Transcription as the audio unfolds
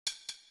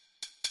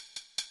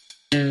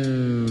Hey,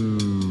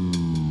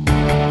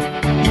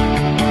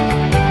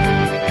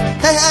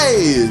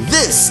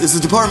 this is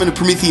the Department of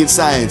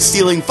Prometheanscience,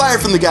 stealing fire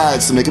from the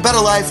gods to make a better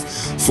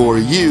life for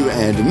you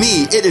and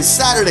me. It is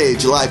Saturday,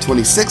 July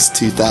 26,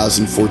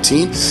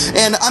 2014,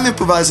 and I'm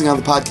improvising on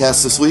the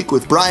podcast this week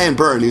with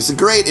Byrne, who's a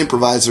great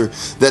improviser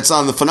that's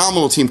on the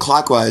phenomenal team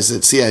Clockwise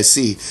at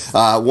CIC,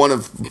 one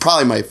of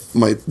probably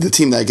the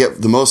team that I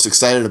get the most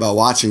excited about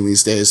watching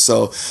these days.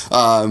 So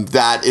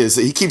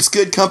he keeps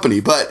good company,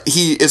 but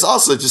he is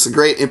also just a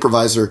great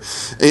improviser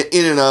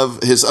in and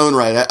of his own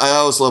right. I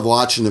always love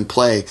watching him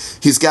play.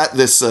 He's got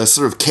this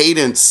sort of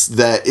cadence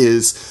that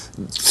is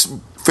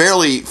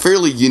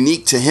fairly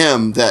unique to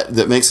him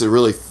that makes it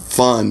really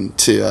fun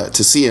to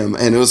see him,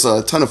 and it was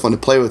a ton of fun to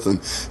play with him.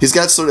 He's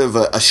got sort of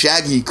a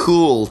shaggy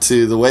cool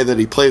to the way that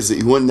he plays that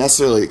you wouldn't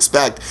necessarily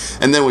expect,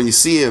 and then when you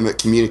see him, it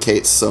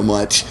communicates so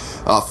much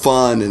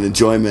fun and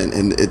enjoyment,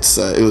 and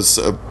it was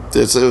a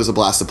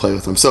blast to play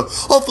with him. So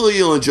hopefully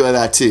you'll enjoy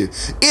that too.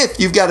 If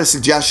you've got a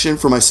suggestion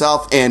for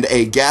myself and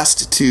a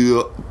guest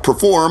to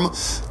perform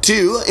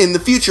to in the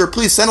future,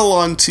 please send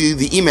along to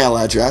the email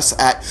address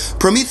at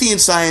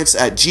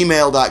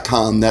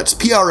prometheanscience@gmail.com. That's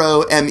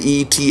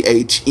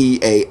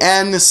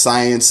PROMETHEAN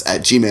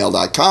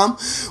science@gmail.com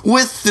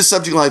with the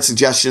subject line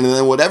suggestion, and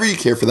then whatever you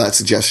care for that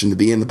suggestion to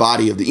be in the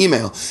body of the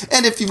email.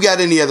 And if you've got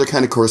any other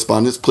kind of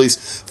correspondence, please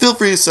feel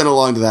free to send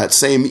along to that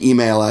same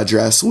email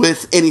address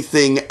with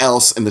anything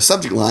else in the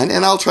subject line,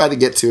 and I'll try to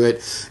get to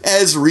it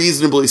as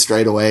reasonably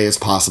straight away as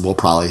possible,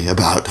 probably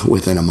about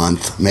within a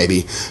month,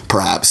 maybe,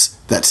 perhaps.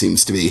 That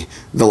seems to be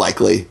the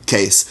likely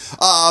case.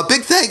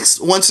 Big thanks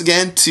once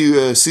again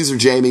to Caesar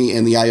Jamie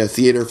and the IO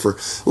Theater for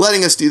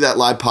letting us do that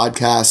live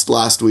podcast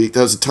last week.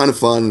 That was a ton of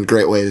fun and a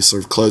great way to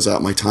sort of close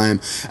out my time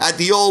at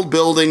the old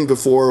building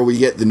before we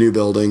get the new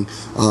building,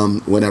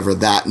 whenever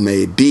that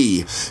may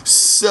be.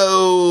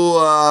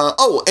 So,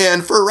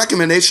 and for a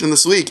recommendation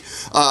this week,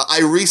 I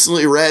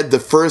recently read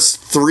the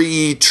first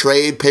 3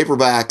 trade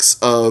paperbacks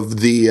of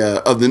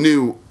the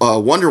new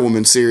Wonder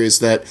Woman series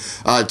that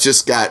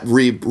just got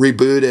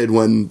rebooted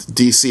when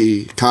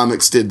DC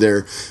Comics did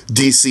their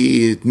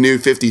DC New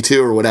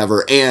 52 or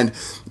whatever. And,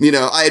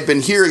 I had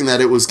been hearing that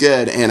it was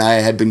good, and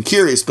I had been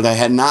curious, but I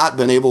had not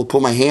been able to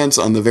put my hands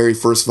on the very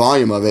first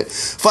volume of it.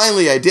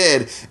 Finally, I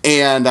did,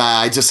 and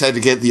I just had to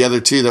get the other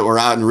 2 that were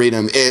out and read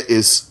them. It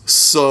is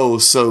so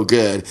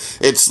good.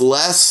 It's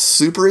less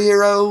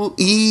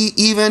superhero-y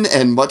even,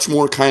 and much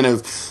more kind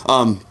of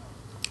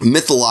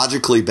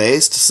mythologically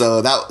based,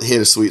 so that hit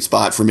a sweet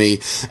spot for me,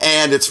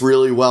 and it's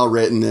really well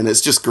written, and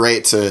it's just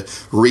great to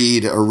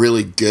read a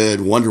really good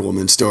Wonder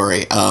Woman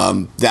story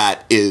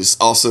that is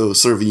also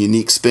sort of a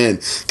unique spin.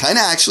 Kind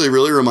of actually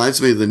really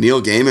reminds me of the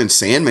Neil Gaiman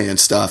Sandman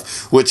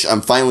stuff, which I'm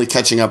finally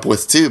catching up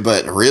with too,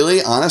 but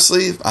really,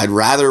 honestly, I'd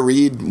rather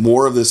read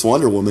more of this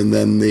Wonder Woman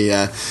than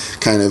the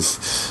kind of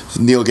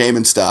Neil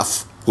Gaiman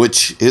stuff,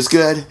 which is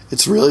good.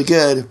 It's really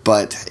good,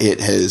 but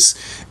it has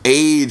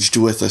aged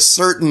with a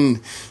certain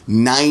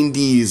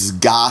 90s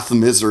goth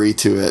misery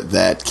to it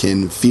that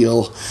can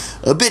feel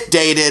a bit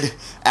dated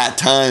at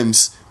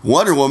times.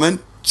 Wonder Woman,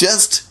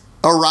 just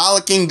a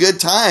rollicking good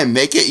time.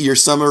 Make it your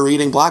summer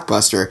reading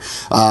blockbuster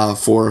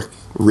for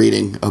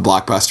reading a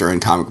blockbuster in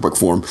comic book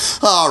form.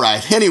 All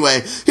right,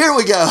 anyway, here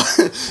we go.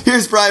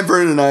 Here's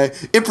Byrne and I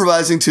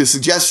improvising to a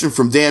suggestion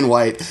from Dan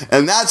White,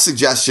 and that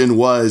suggestion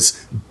was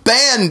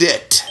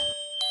Bandit.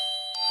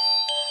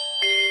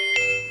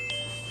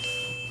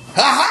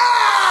 Ha-ha!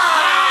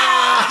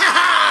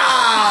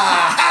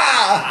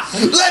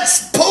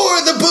 Let's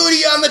pour the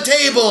booty on the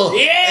table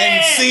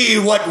and see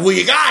what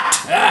we got.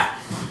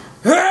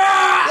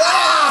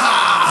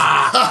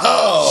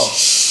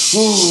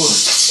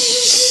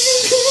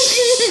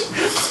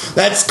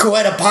 That's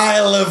quite a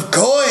pile of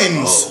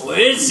coins. Oh,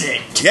 is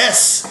it?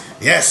 Yes,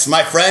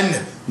 my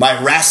friend,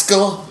 my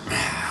rascal.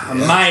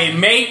 My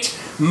mate,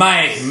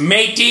 my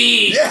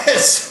matey.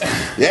 Yes.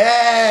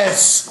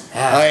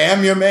 I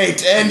am your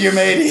mate and your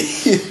matey.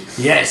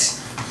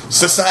 Yes.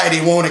 Society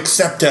won't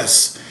accept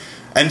us.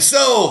 And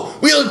so,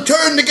 we'll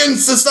turn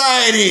against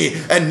society,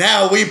 and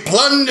now we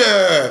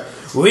plunder.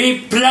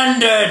 We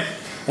plundered,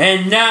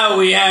 and now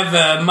we have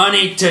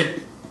money to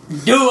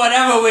do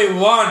whatever we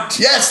want.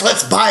 Yes,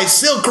 let's buy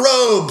silk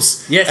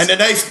robes. Yes. And a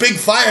nice big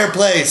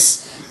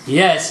fireplace.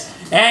 Yes,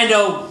 and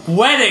a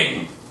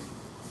wedding.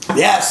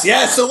 Yes,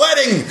 a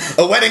wedding.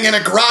 A wedding in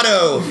a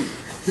grotto.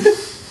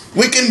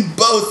 We can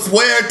both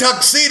wear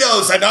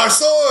tuxedos and our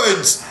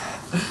swords.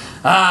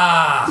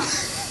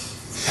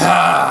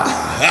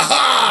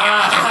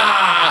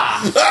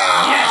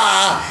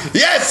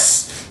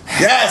 Yes.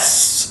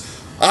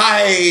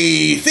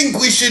 I think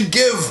we should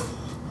give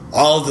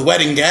all the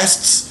wedding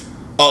guests,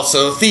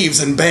 also thieves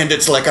and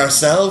bandits like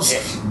ourselves,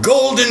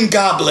 golden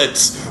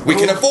goblets. We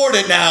can afford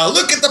it now.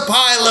 Look at the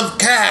pile of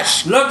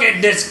cash. Look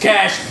at this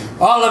cash.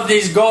 All of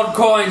these gold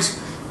coins.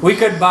 We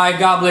could buy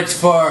goblets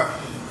for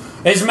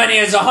as many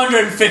as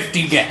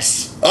 150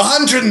 guests.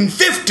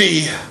 150?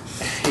 Yeah.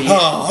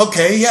 Oh,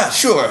 okay, yeah,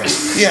 sure.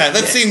 Yeah,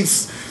 that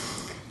seems...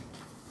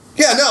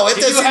 Yeah, no, it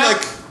doesn't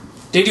like...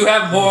 Did you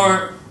have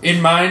more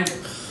in mind?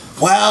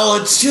 Well,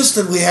 it's just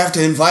that we have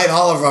to invite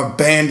all of our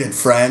bandit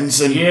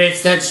friends, and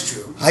Yes, that's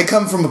true. I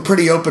come from a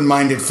pretty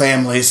open-minded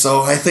family,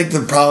 so I think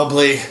that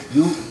probably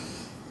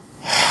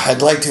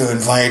I'd like to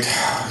invite,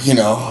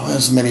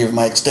 as many of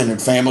my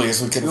extended family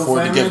as we can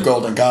afford to give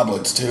golden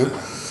goblets to.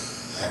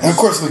 And of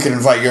course we can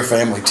invite your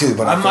family too,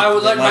 but I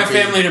would like my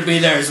family to be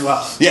there as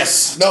well.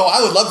 Yes. No,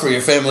 I would love for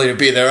your family to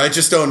be there. I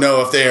just don't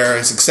know if they are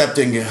as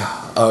accepting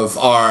of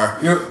our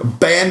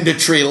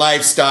banditry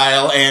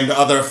lifestyle and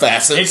other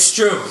facets. It's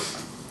true.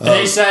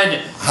 They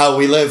said... how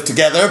we live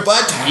together,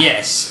 but...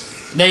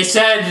 Yes. They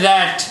said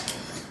that...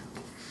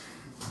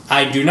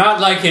 I do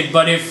not like it,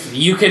 but if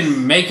you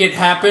can make it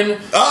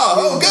happen...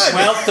 Oh, good.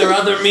 Wealth or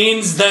other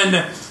means,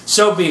 then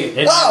so be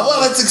it.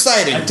 Well, that's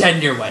exciting.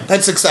 Attend your wedding.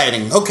 That's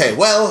exciting. Okay,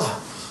 well...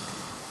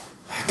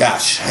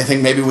 Gosh, I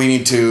think maybe we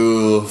need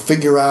to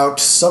figure out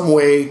some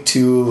way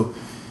to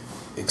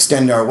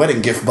extend our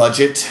wedding gift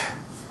budget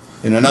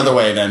in another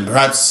way then.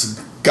 Perhaps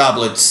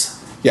goblets.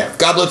 Yeah,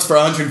 goblets for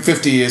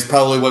 150 is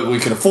probably what we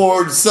can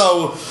afford,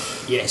 so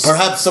yes.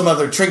 Perhaps some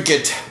other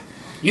trinket.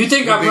 You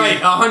think I'm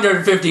right,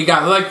 150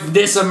 goblets, like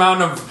this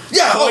amount of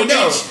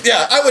coinage?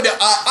 Yeah,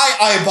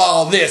 I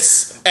eyeball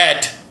this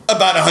at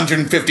about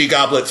 150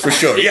 goblets for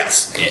sure.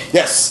 Yes.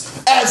 Yes.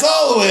 As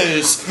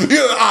always,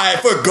 your eye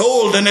for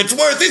gold and its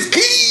worth is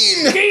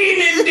keen.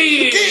 Keen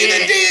indeed. Keen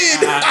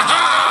indeed.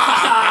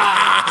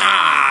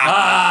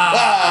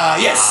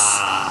 Yes.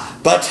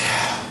 But,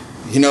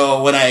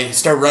 when I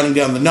start running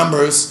down the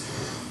numbers,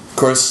 of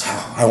course,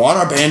 I want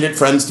our bandit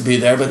friends to be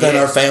there, but then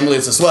our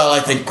families as well. I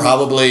think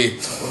probably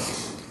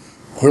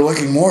we're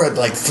looking more at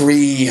like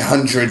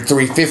 300,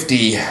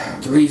 350.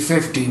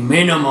 350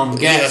 minimum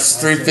guess. Yes,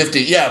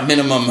 350. Yeah,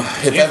 minimum.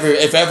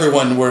 If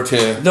everyone were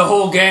to the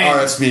whole gang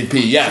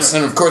RSVP, yes,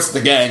 and of course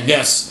the gang.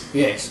 Yes.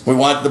 We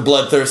want the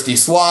bloodthirsty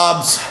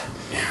swabs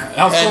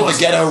and the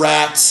ghetto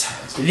rats.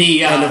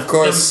 And of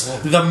course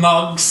the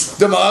mugs.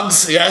 The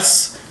mugs,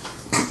 yes.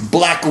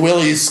 Black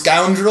Willie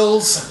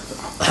scoundrels.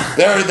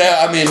 They're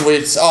there. I mean,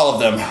 it's all of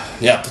them.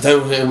 Yeah,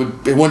 it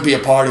wouldn't be a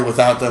party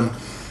without them.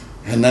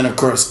 And then, of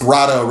course,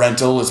 grotto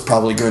rental is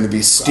probably going to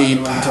be steep.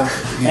 And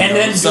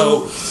then,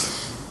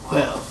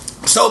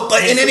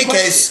 but in any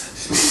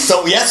case,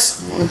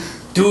 yes.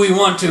 Do we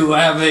want to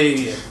have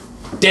a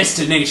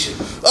destination?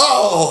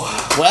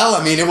 Oh, well,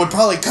 I mean, it would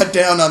probably cut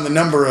down on the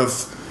number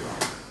of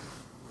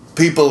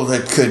people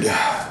that could.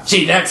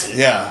 Gee, that's it.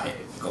 Yeah.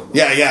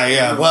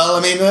 Well,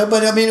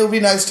 it would be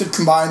nice to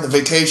combine the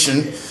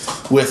vacation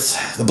with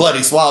the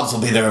bloody swabs.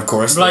 Will be there, of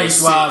course. Bloody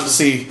swabs.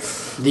 See.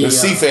 The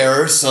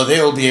seafarers, so they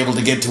will be able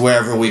to get to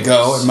wherever we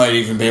go and might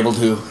even be able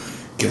to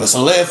give us a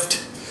lift.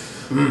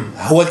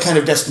 What kind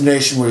of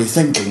destination were you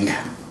thinking?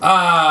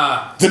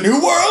 The New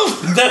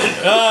World?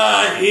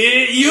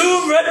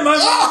 You read my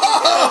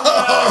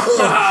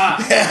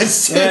mind.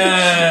 Yes.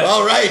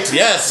 All right,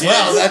 yes.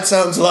 Well, that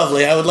sounds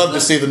lovely. I would love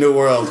to see the New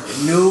World.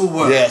 New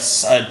World.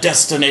 Yes, a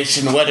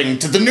destination wedding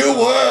to the New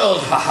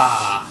World.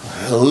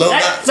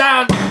 That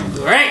sounds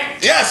great.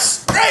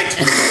 Yes, great.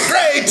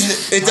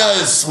 It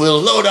does. We'll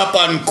load up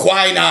on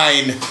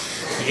quinine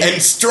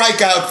and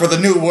strike out for the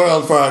New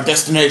World for our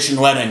destination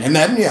wedding. And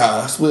then,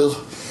 we'll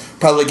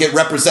probably get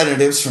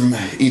representatives from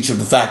each of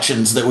the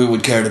factions that we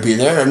would care to be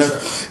there. And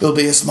it'll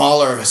be a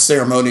smaller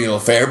ceremonial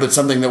affair, but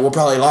something that we'll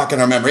probably lock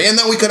in our memory. And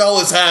then we could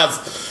always have,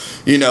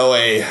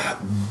 a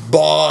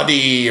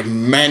bawdy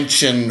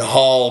mansion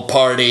hall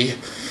party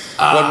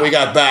when we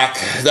got back.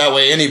 That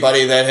way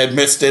anybody that had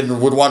missed it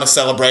and would want to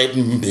celebrate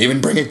and even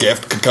bring a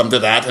gift could come to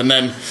that, and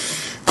then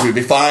we'd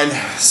be fine.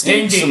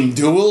 Some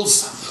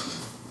duels.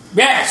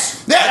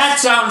 Yes. That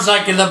sounds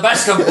like the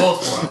best of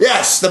both worlds.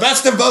 Yes, the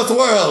best of both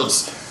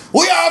worlds.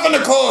 We are of an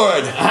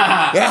accord.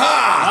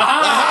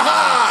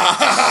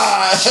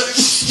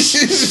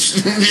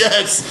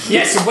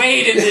 Yes,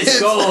 wade in this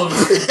gold.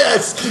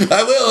 Yes,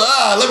 I will.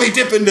 Let me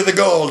dip into the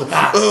gold.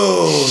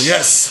 Oh,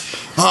 yes.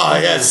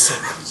 Yes.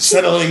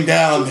 Settling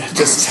down.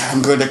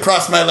 I'm going to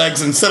cross my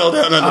legs and settle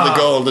down under the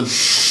gold. And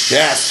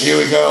yes, here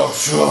we go.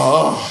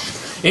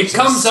 It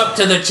comes up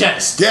to the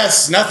chest.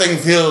 Yes, nothing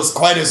feels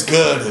quite as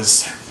good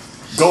as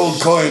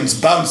gold coins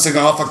bouncing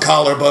off a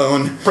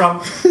collarbone.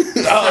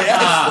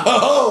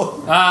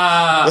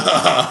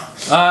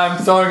 I'm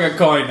throwing a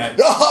coin at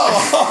you.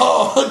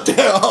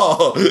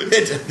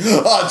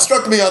 It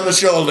struck me on the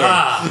shoulder.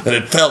 And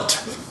it felt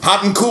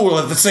hot and cool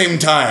at the same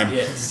time.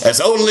 Yes.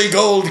 As only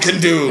gold can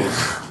do.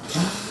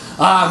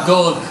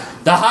 Gold.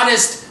 The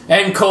hottest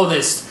and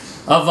coldest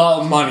of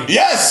all money.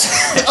 Yes,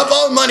 of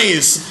all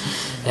monies.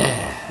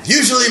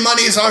 Usually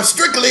monies are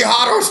strictly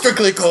hot or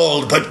strictly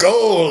cold, but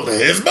gold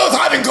is both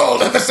hot and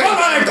cold at the same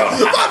time.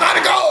 Both hot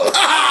and gold.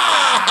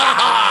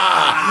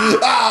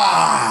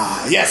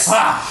 Yes.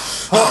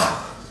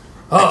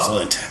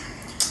 Excellent.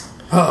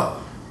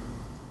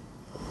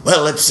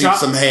 Well, let's eat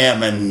some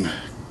ham and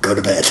go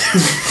to bed.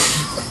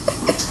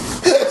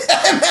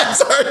 And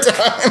that's our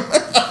time.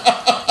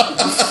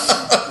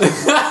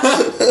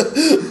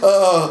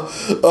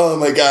 Oh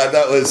my God,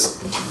 that was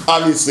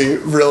obviously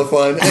real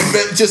fun.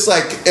 And just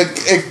like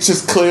it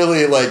just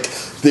clearly like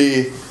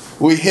the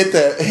we hit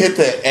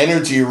the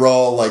energy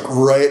roll like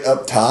right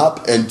up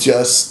top and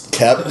just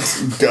kept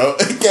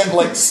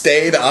like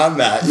stayed on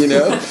that, you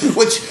know,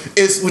 which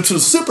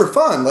was super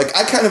fun. Like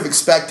I kind of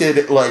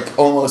expected like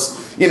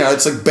almost, you know,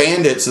 it's like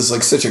Bandits is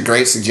like such a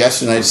great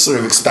suggestion. I just sort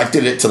of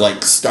expected it to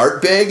like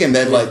start big and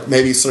then like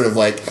maybe sort of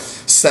like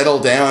settle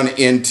down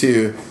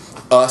into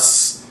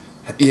us,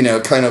 you know,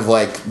 kind of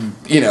like,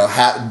 you know,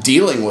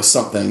 dealing with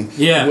something,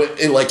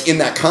 like in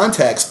that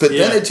context. But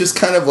then it just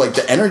kind of like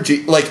the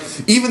energy, like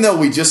even though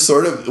we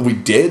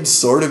did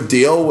sort of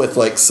deal with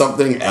like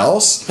something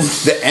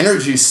else, the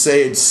energy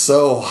stayed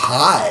so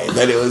high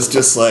that it was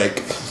just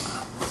like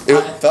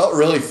it felt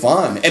really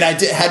fun, and I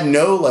had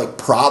no like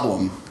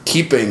problem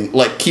keeping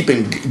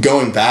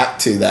going back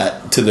to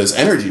those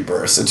energy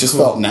bursts. It just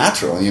felt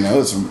natural, you know. It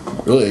was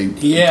really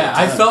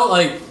I felt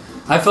like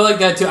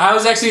that too. I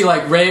was actually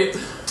like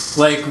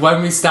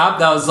when we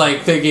stopped, I was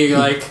like thinking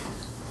like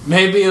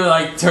maybe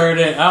like turn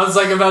it. I was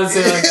like about to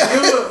say like do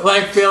you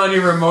like feel any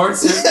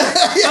remorse? yeah.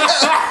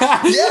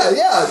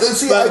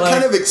 See, but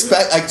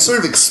I sort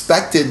of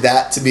expected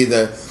that to be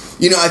the,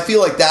 you know, I feel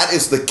like that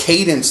is the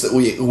cadence that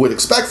we would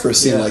expect for a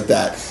scene like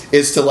that,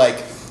 is to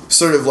like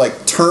sort of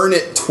like turn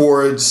it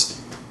towards,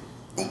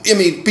 I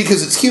mean,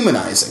 because it's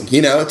humanizing,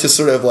 you know, to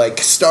sort of like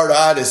start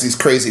out as these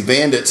crazy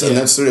bandits and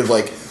then sort of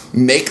like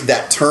make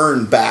that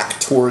turn back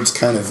towards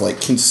kind of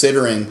like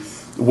considering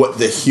what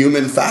the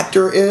human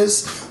factor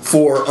is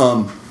for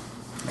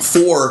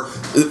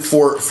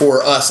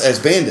us as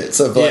bandits,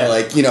 of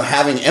like, you know,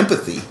 having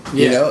empathy,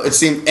 you know. It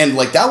seemed, and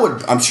like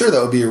I'm sure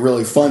that would be a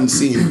really fun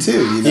scene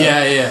too, you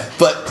know.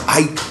 But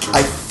I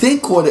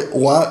think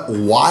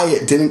why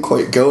it didn't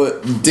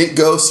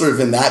go sort of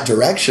in that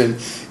direction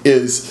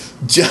is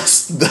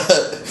just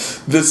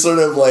the sort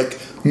of like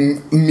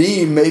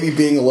me maybe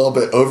being a little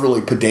bit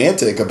overly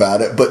pedantic about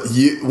it, but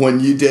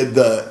when you did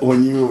the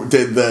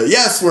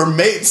yes, we're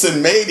mates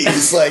and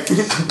mateys, like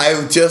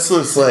I just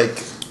was like,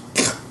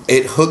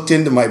 it hooked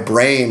into my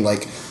brain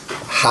like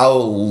how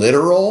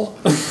literal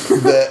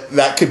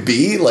that could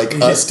be, like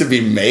us to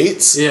be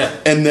mates.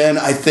 And then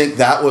I think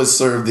that was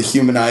sort of the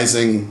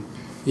humanizing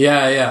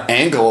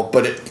angle,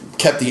 but it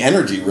kept the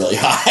energy really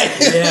high.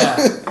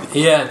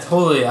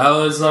 Totally. I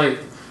was like,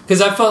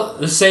 because I felt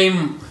the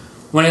same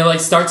when it like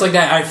starts like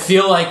that. I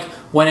feel like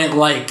when it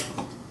like,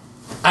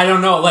 I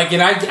don't know, like,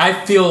 and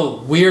I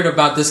feel weird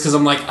about this because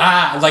I'm like,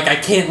 like I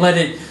can't let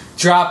it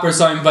drop or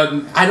something, but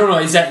I don't know,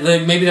 is that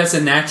like, maybe that's a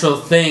natural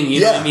thing,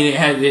 you know what I mean?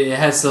 It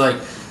has to like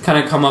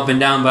kind of come up and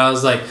down, but I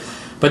was like,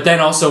 but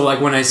then also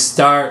like when I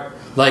start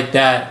like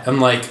that,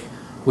 I'm like,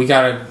 we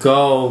gotta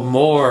go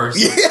more,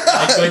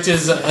 like, which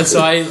is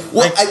so I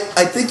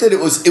think that it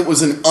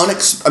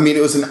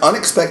was an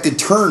unexpected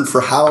turn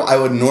for how I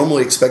would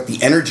normally expect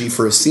the energy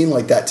for a scene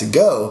like that to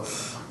go,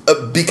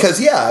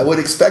 because I would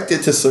expect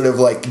it to sort of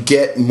like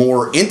get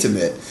more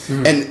intimate,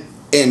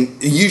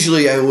 and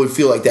usually I would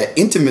feel like that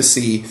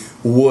intimacy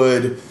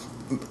would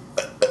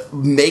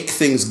make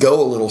things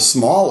go a little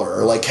smaller,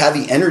 or like have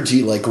the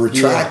energy like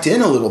retract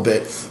in a little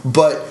bit,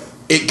 but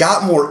it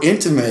got more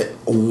intimate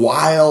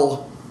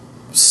while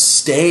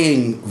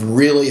staying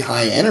really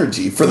high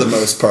energy for the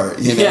most part,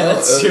 you know.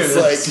 That's true.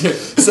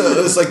 So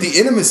it was like the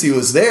intimacy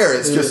was there.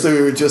 It's just that we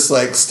were just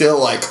like still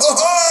like,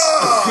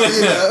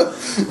 you know.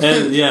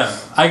 And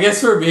I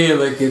guess for me,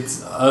 like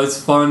it's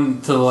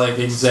fun to like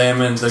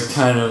examine the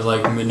kind of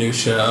like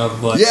minutia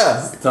of like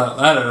stuff.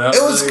 I don't know.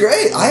 It was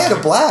great. I had a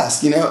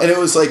blast, you know, and it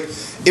was like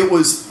it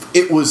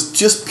was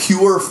just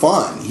pure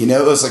fun, you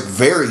know. It was like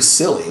very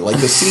silly. Like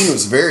the scene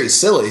was very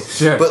silly,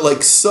 but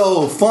like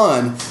so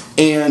fun,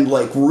 and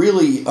like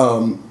really,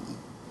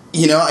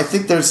 you know, I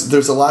think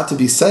there's a lot to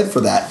be said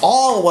for that.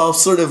 All while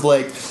sort of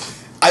like,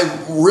 I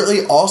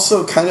really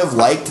also kind of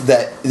liked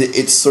that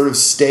it sort of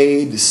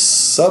stayed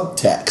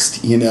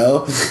subtext, you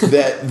know,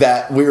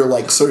 that we were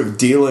like sort of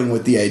dealing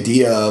with the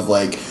idea of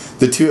like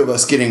the two of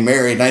us getting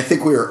married, and I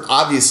think we were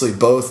obviously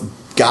both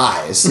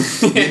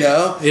guys, you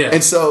know.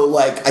 And so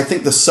like I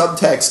think the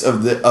subtext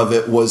of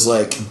it was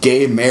like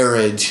gay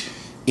marriage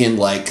in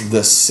like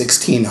the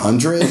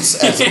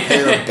 1600s as a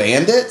pair of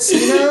bandits,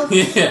 you know.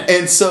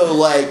 And so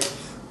like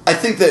I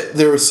think that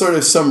there was sort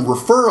of some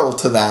referral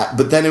to that,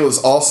 but then it was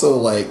also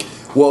like,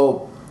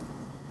 well,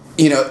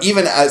 you know,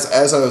 even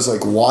as I was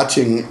like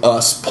watching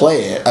us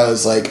play it, I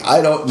was like,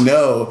 I don't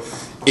know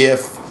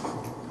if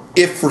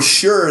for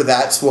sure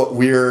that's what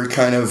we're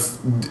kind of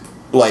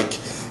like.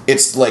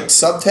 It's like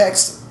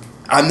subtext.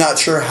 I'm not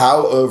sure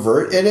how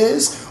overt it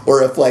is,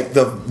 or if like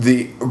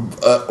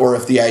or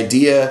if the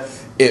idea,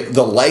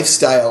 the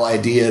lifestyle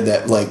idea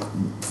that like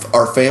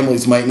our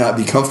families might not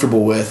be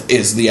comfortable with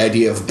is the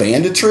idea of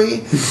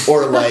banditry,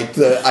 or like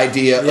the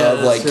idea of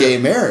like gay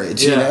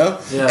marriage, you know.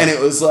 And it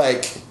was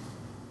like,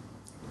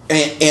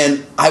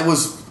 and I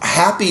was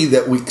happy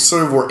that we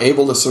sort of were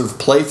able to sort of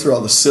play through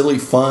all the silly,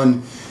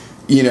 fun,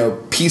 you know,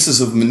 pieces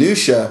of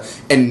minutia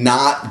and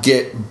not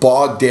get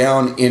bogged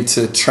down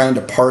into trying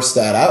to parse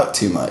that out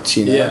too much,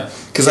 you know.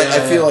 Because I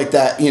feel like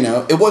that, you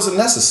know, it wasn't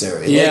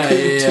necessary.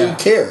 Who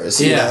cares,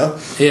 you know?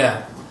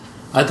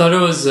 I thought it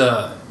was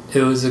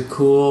a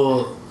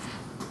cool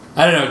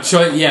I don't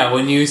know,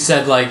 when you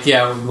said, like,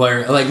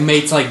 where, like,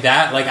 mates like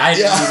that, like, I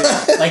didn't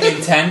even, like,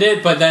 intend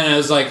it, but then it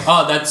was like,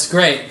 oh, that's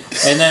great.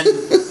 And then,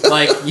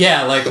 like,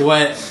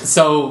 what,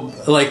 so,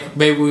 like,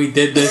 maybe we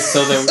did this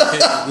so that we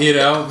could,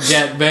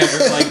 get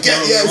better, like,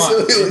 get what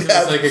we want. It was,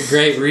 like, a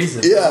great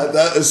reason. Yeah,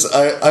 that was,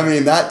 I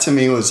mean, that to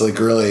me was, like,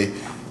 really,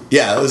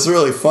 it was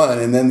really fun.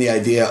 And then the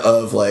idea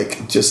of,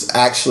 like, just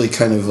actually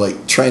kind of,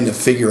 like, trying to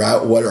figure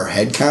out what our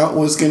head count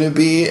was going to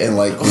be and,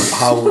 like,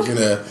 how we're going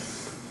to...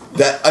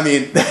 I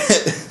mean,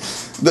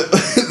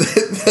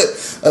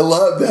 I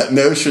love that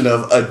notion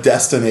of a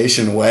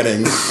destination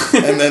wedding,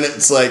 and then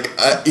it's like,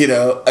 I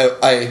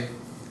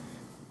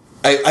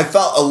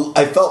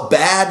felt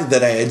bad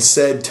that I had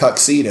said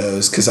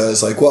tuxedos because I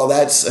was like, well,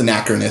 that's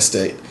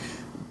anachronistic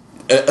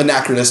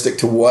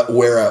to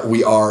where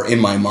we are in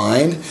my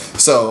mind.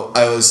 So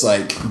I was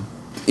like,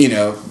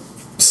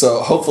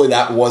 So hopefully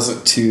that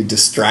wasn't too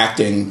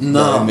distracting.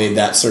 No, that I made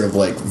that sort of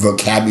like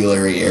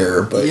vocabulary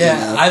error. But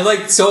I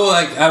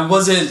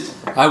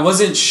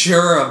wasn't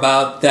sure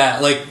about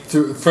that. Like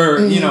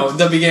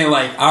the beginning.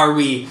 Like, are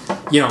we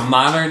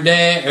modern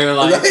day or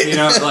like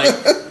right. Like,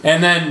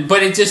 and then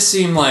but it just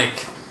seemed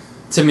like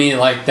to me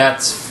like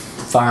that's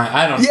fine.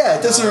 I don't. Yeah,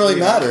 it doesn't really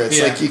matter. It's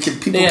like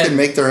people can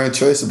make their own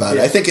choice about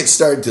it. I think it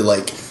started to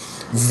like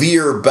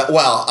veer.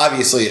 Well,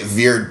 obviously it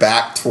veered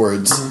back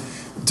towards. Mm-hmm.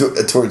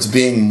 Towards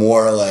being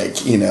more like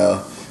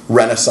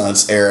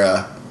Renaissance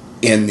era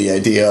in the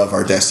idea of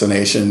our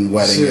destination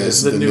wedding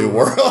is the new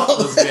world.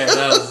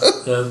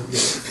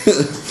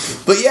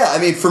 But yeah, I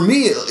mean, for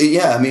me,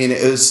 I mean,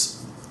 it's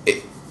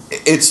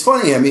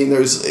funny. I mean,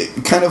 there's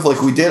kind of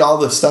like we did all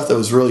this stuff that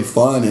was really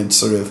fun and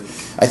sort of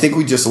I think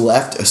we just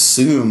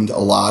assumed a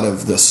lot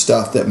of the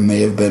stuff that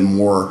may have been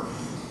more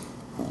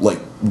like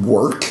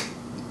work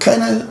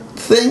kind of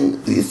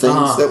things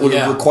that would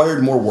have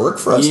required more work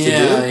for us to do.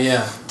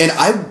 Yeah. And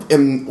I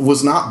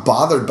was not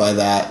bothered by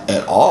that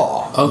at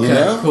all.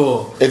 Okay,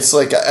 cool. It's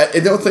like, I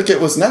don't think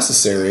it was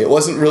necessary. It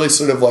wasn't really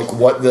sort of like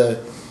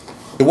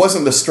it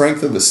wasn't the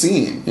strength of the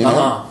scene,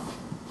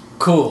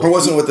 Cool. It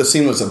wasn't what the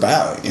scene was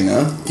about,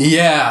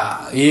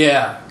 Yeah.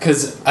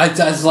 Because I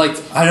was like,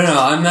 I don't know,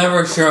 I'm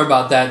never sure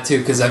about that too,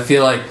 because I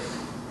feel like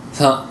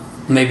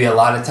maybe a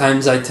lot of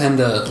times I tend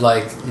to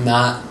like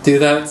not do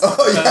that.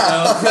 Oh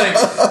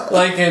yeah.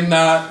 like and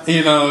not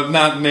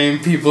not name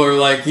people or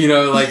like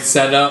like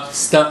set up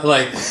stuff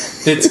like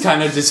it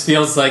kind of just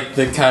feels like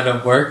the kind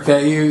of work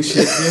that you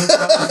should do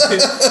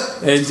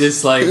and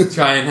just like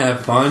try and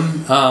have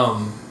fun.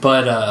 So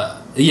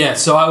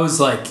I was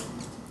like,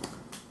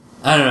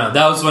 I don't know.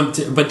 That was one,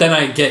 but then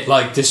I get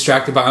like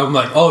distracted by. I'm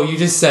like, oh, you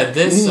just said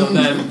this, so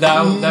then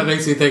that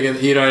makes me think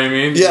of, you know what I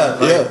mean? Yeah,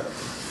 like,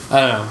 I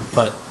don't know,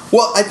 but.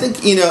 Well, I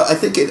think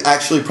it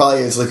actually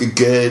probably is like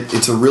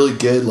it's a really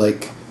good,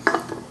 like,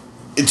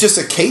 it's just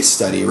a case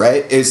study,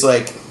 right? It's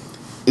like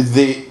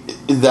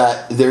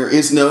that there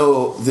is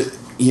no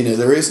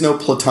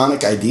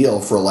platonic ideal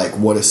for like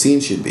what a scene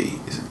should be.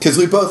 Because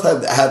we both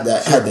had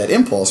that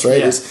impulse,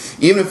 right? Yeah.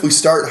 Even if we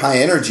start high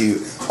energy,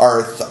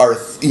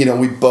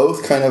 we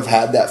both kind of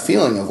had that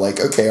feeling of like,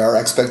 okay, our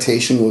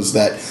expectation was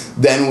that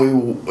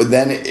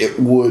then it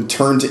would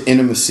turn to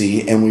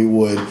intimacy and we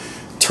would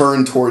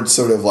turn towards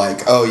sort of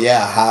like, we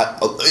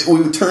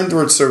would turn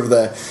towards sort of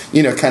the,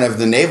 kind of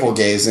the navel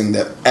gazing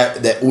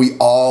that we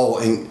all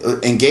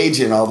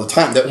engage in all the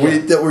time, that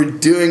we're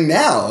doing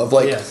now, of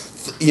like,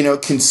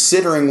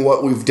 considering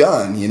what we've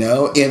done, in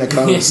a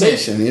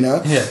conversation,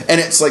 and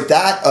it's like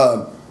that,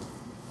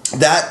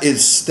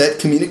 that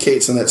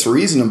communicates and that's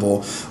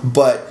reasonable,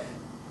 but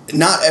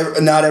not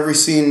every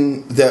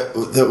scene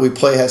that we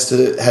play has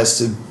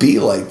to be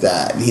like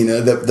that.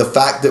 The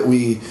fact that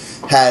we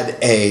had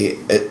a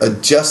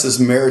just as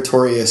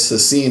meritorious a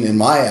scene in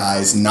my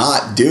eyes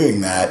not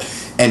doing that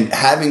and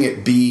having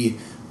it be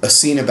a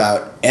scene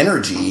about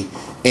energy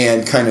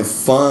and kind of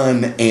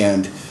fun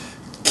and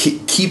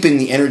keeping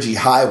the energy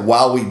high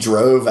while we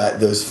drove at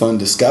those fun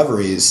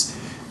discoveries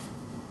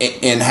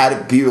and had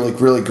it be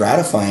like really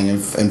gratifying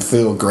and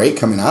feel great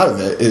coming out of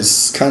it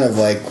is kind of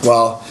like,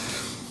 well,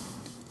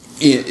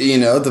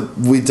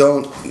 we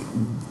don't.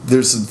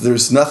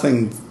 There's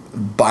nothing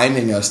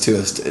binding us to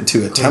a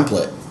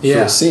template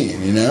for a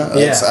scene.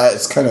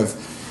 It's kind of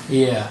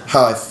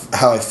how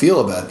I feel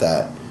about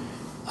that.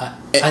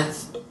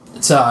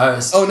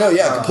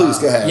 Please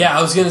go ahead. Yeah,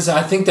 I was gonna say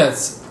I think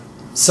that's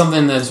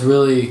something that's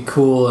really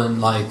cool and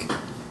like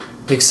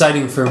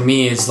exciting for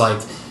me is like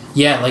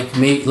you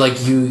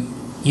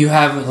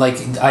have like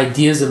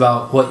ideas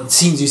about what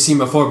scenes you've seen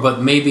before, but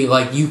maybe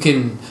like you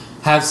can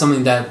have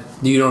something that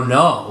you don't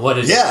know what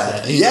it is.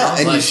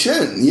 And like, you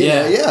shouldn't.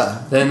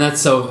 Then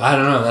that's so, I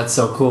don't know, that's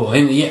so cool.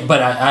 And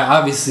but I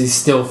obviously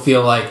still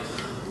feel like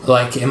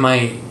am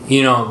I,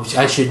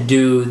 I should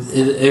do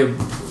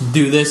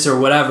this or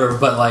whatever,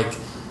 but like,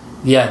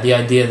 the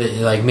idea that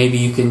like maybe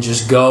you can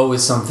just go with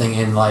something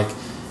and like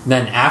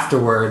then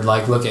afterward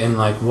like look and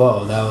like,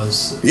 whoa, that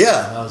was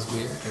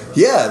weird.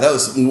 yeah, that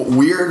was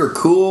weird or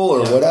cool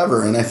or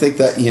whatever. And I think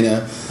that,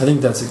 I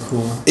think that's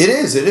cool. It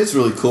is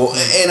really cool,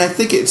 and I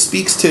think it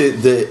speaks to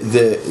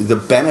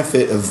the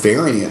benefit of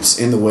variance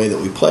in the way that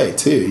we play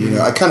too.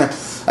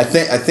 I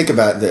think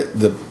about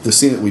the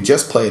scene that we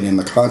just played in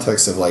the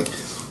context of like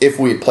if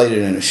we had played it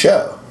in a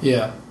show,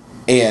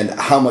 and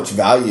how much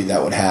value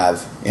that would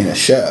have in a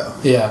show,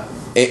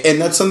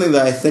 and that's something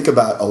that I think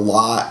about a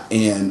lot,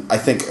 and I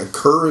think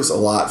occurs a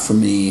lot for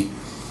me,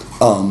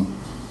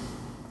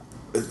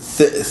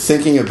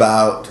 thinking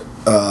about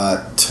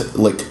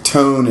like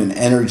tone and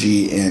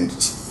energy and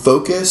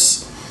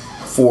focus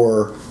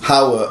for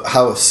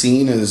how a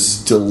scene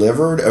is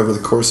delivered over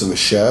the course of a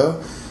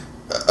show,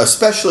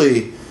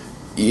 especially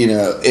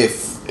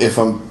if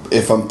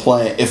I'm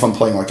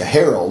playing like a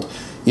herald,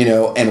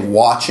 and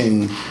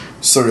watching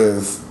sort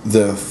of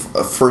the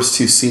first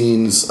two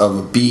scenes of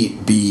a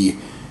beat be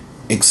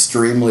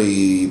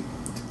extremely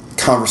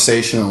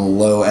conversational,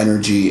 low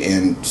energy,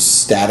 and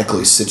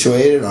statically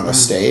situated on a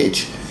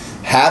stage.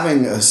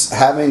 Having a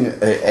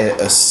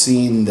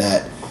scene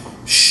that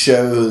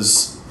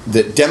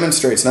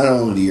demonstrates not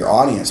only to your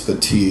audience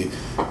but to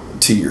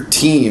your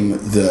team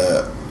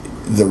the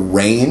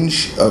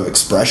range of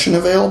expression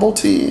available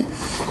to you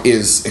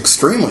is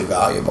extremely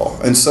valuable.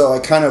 And so I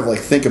kind of like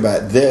think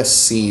about this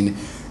scene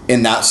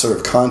in that sort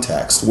of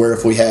context, where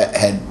if we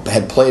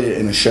had played it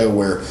in a show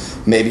where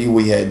maybe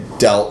we had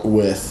dealt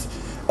with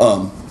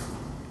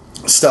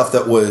stuff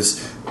that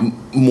was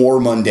more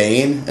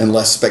mundane and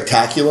less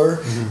spectacular,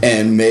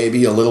 and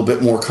maybe a little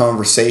bit more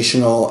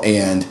conversational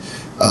and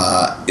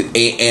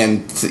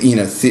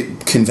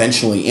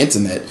conventionally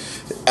intimate,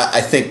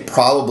 I think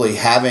probably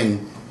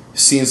having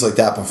scenes like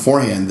that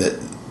beforehand, that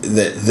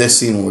this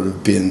scene would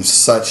have been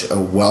such a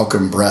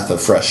welcome breath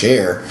of fresh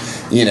air,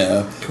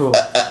 cool.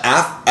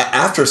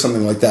 After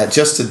something like that,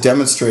 just to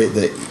demonstrate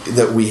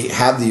that we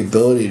have the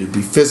ability to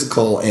be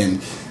physical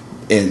and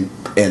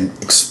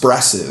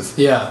expressive,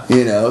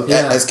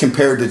 as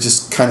compared to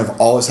just kind of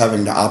always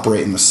having to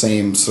operate in the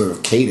same sort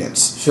of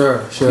cadence. Sure.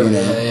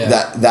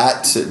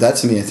 That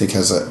to me, I think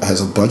has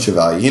a bunch of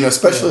value.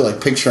 Especially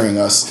like picturing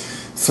us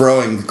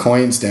throwing the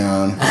coins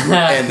down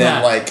and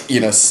then like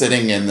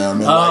sitting in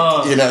them and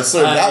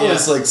that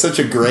was like such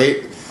a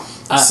great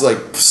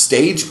like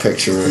stage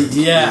picture.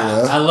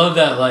 I love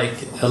that like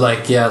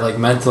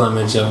mental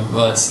image of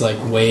us like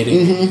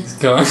waiting,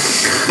 going.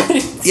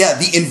 Yeah,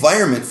 the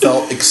environment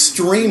felt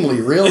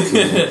extremely real to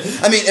me.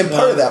 I mean, and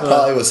part of that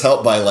probably was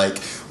helped by like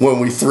when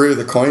we threw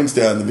the coins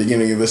down at the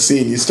beginning of the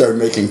scene, you started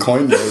making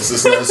coin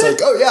noises, and I was like,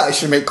 oh yeah, I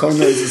should make coin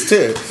noises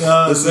too.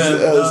 That was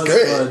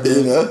great, fun,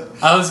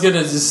 I was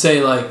gonna just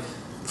say, like,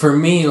 for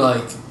me,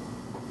 like,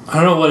 I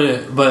don't know what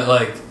it, but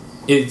like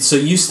it. So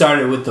you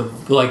started with the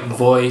like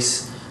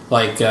voice,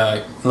 like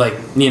kind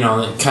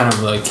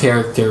of like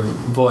character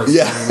voice,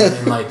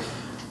 and like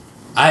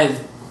I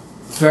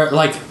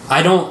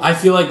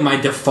feel like my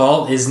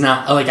default is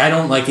not like I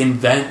don't like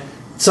invent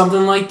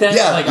something like that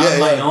on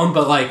my own,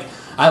 but like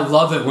I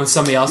love it when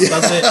somebody else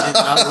does it, and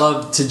I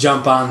love to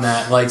jump on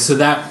that, like, so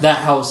that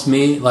helps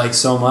me like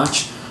so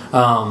much,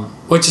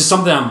 which is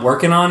something I'm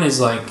working on, is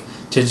like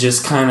to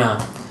just kind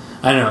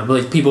of, I don't know,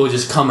 like people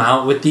just come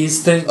out with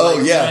these things, you know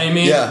what I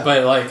mean?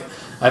 But like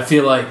I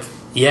feel like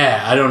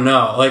I don't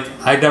know, like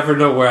I never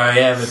know where I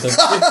am at the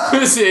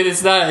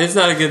it's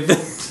not a good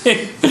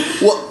thing.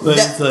 Well,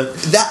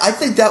 I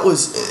think that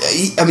was,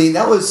 I mean,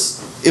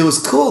 it was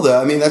cool though.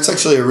 I mean, that's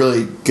actually a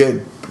really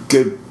good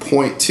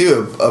point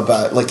too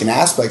about like an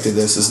aspect of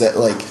this, is that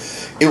like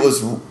it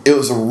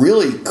was a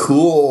really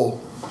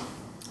cool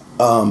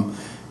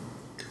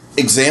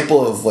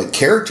example of like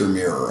character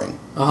mirroring,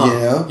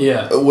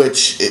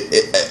 which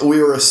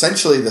we were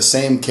essentially the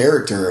same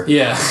character,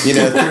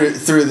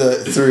 through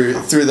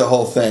the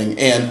whole thing,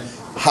 and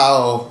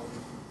how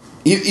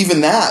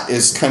even that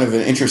is kind of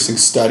an interesting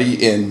study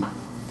in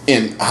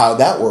how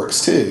that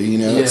works too.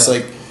 It's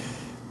like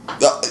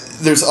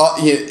there's,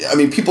 I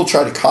mean, people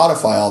try to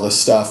codify all this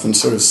stuff and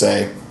sort of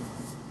say,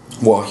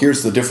 well,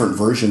 here's the different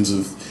versions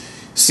of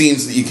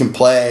scenes that you can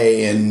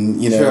play,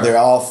 and they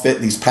all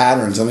fit these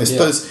patterns. I mean, I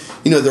suppose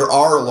there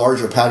are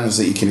larger patterns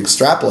that you can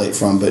extrapolate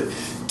from, but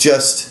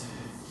just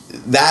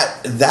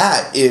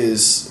that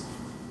is.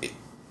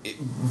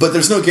 But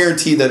there's no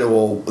guarantee that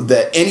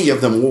any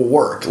of them will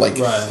work. Like,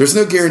 there's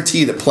no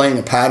guarantee that playing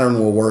a pattern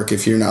will work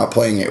if you're not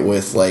playing it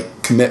with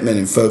like commitment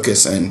and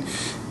focus and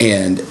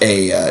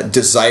a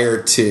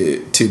desire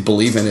to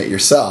believe in it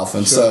yourself.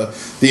 And so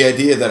the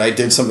idea that I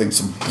did something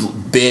so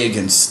big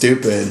and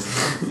stupid,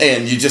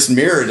 and you just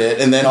mirrored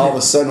it, and then all of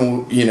a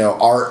sudden,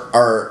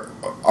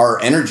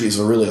 our energies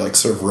are really like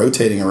sort of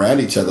rotating around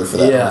each other for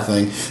that whole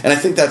thing. And I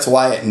think that's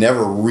why it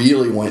never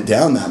really went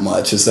down that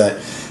much, is that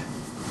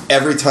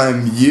every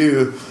time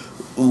you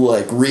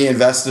like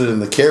reinvested in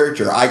the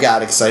character, I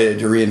got excited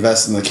to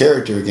reinvest in the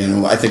character again.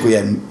 And I think we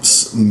had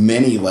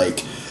many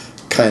like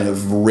kind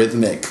of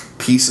rhythmic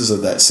pieces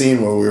of that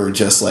scene where we were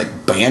just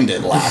like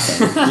Bandit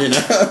laughing,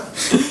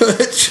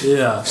 which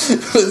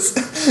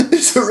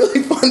it's a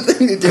really fun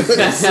thing to do in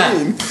a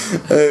scene.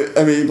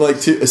 I mean, like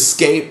to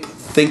escape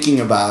thinking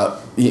about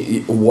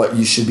what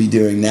you should be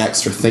doing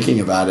next or thinking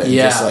about it. And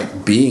just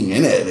like being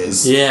in it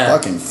is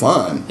fucking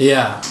fun.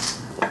 Yeah.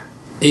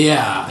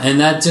 Yeah. And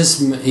that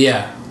just,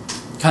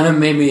 kind of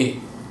made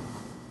me,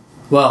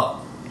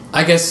 well,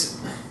 I guess,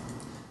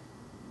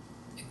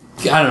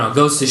 I don't know,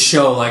 goes to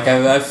show, like,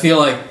 I feel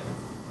like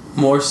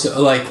more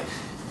so, like,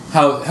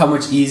 how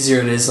much easier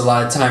it is a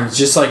lot of times,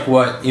 just like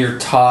what you're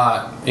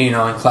taught, in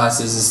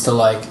classes is to,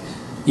 like,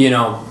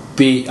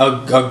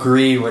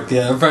 agree with the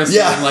other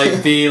person,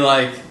 like, be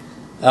like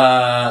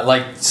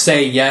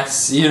say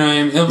yes, you know what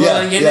I mean?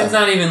 Like, it's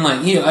not even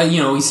like,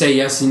 we say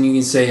yes and you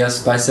can say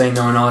yes by saying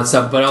no and all that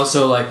stuff, but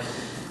also, like,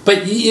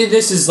 but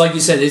this is, like you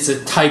said, it's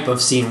a type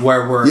of scene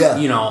where we're,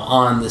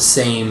 on the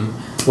same,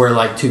 we're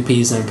like two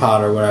peas in a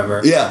pod or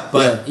whatever. Yeah.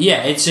 But,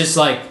 it's just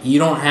like, you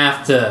don't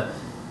have to,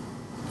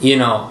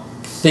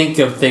 think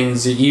of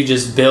things that you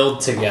just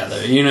build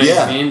together. You know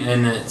what I mean?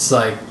 And it's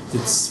like,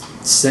 it's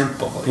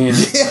simple. Yeah.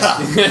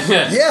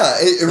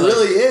 It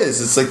really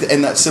is. It's like,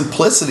 and that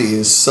simplicity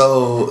is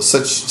so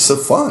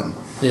fun.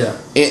 Yeah.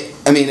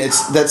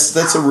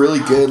 That's a really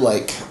good,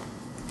 like,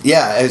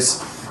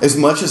 as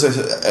much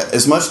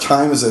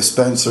time as I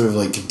spend sort of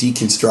like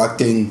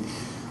deconstructing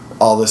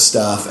all this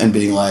stuff and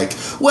being like,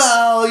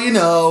 well,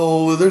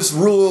 there's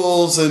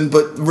rules,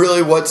 but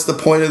really what's the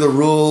point of the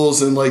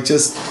rules, and like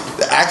just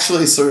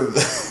actually sort of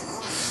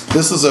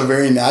this is a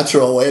very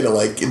natural way to,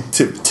 like,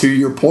 to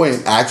your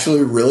point,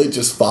 actually really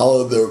just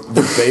follow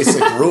the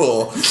basic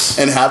rule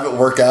and have it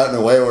work out in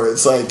a way where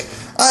it's like,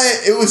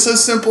 it was so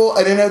simple,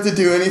 I didn't have to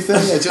do anything,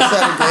 I just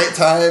had a great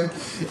time,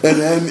 and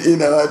then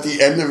at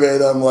the end of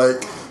it I'm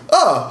like,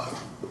 oh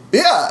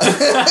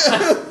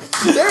yeah.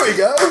 There we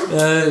go.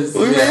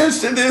 We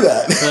managed to do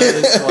that.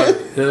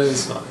 That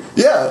is funny.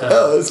 Yeah,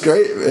 no, it was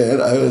great, man.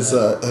 That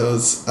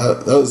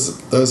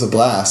was a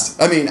blast.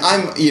 I mean,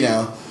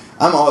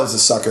 I'm always a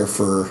sucker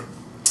for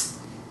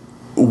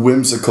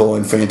whimsical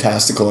and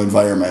fantastical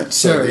environments.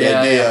 So the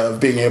idea of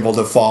being able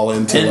to fall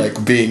into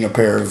like being a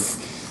pair of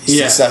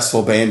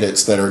successful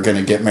bandits that are going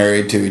to get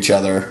married to each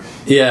other.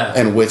 Yeah.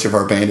 And which of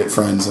our bandit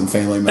friends and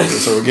family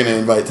members are we going to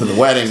invite to the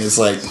wedding is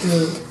like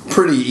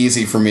pretty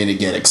easy for me to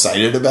get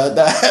excited about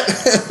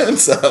that. And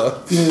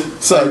so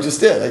I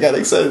just did. I got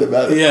excited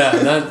about it. Yeah,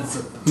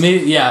 that's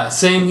me. Yeah,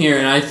 same here.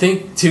 And I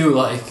think too,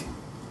 like,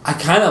 I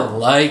kind of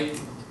like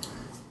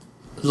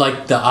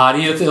the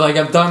audio thing. Like,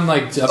 I've done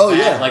like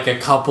like a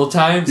couple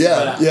times,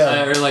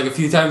 or like a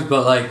few times,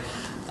 but like,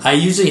 I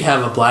usually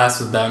have a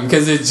blast with them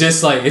because it's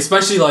just like,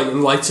 especially like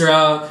when lights are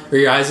out or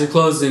your eyes are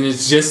closed and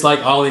it's just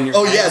like all in your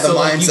head. Yeah, the so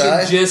mind's like, you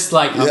eye. can just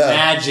like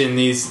imagine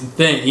these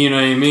things, you know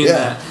what I mean?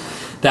 Yeah.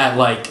 That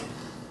like,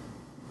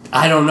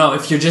 I don't know,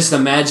 if you're just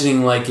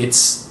imagining, like,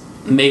 it's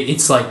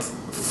like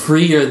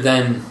freer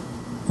than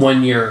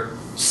when you're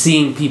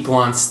seeing people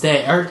on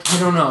stage, or I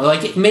don't know,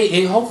 like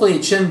hopefully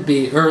it shouldn't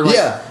be, or like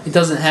it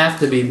doesn't have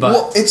to be, but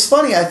well, it's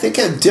funny, I think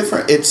it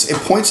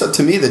points out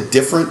to me the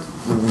different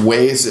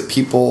ways that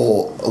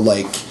people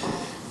like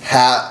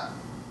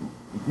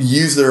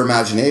use their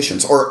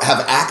imaginations or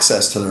have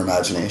access to their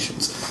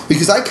imaginations,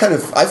 because I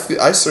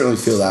certainly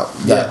feel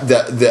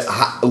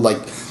that like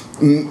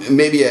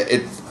maybe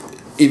it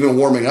even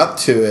warming up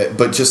to it,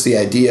 but just the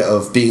idea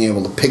of being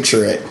able to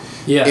picture it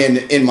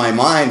in my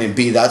mind and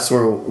that's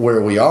where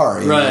we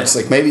are. You know? It's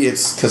like, maybe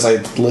it's because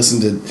I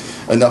listened to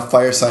enough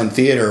Firesign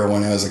Theater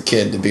when I was a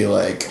kid to be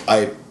like,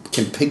 I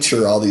can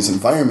picture all these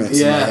environments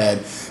in my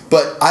head.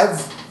 But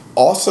I've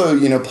also,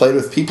 played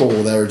with people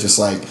that are just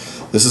like,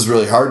 this is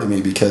really hard to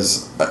me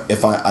because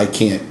if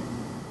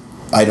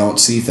I don't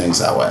see things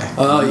that way.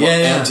 Oh,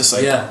 and I'm just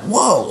like,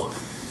 whoa.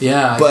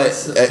 Yeah,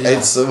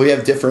 we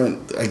have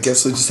different. I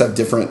guess we just have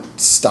different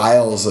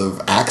styles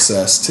of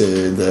access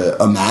to the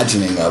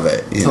imagining of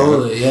it.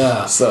 Totally,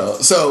 yeah.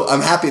 So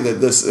I'm happy that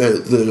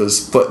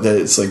that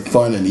it's like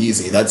fun and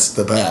easy. That's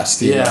the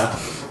best. You know?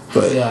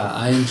 But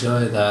I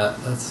enjoy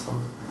that. That's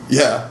fun.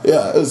 Yeah.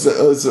 That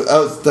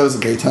was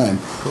a great time.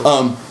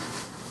 Cool.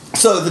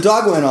 So the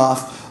dog went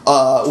off.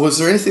 Was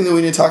there anything that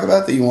we need to talk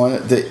about that you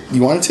wanted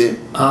to?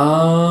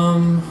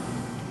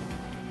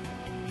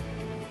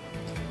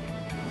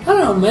 I don't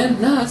know,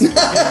 man. No, it's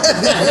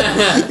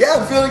yeah,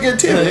 I'm feeling good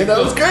too. That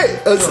was great.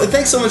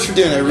 Thanks so much for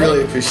doing it. I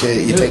really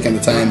appreciate you taking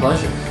the time. My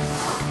pleasure.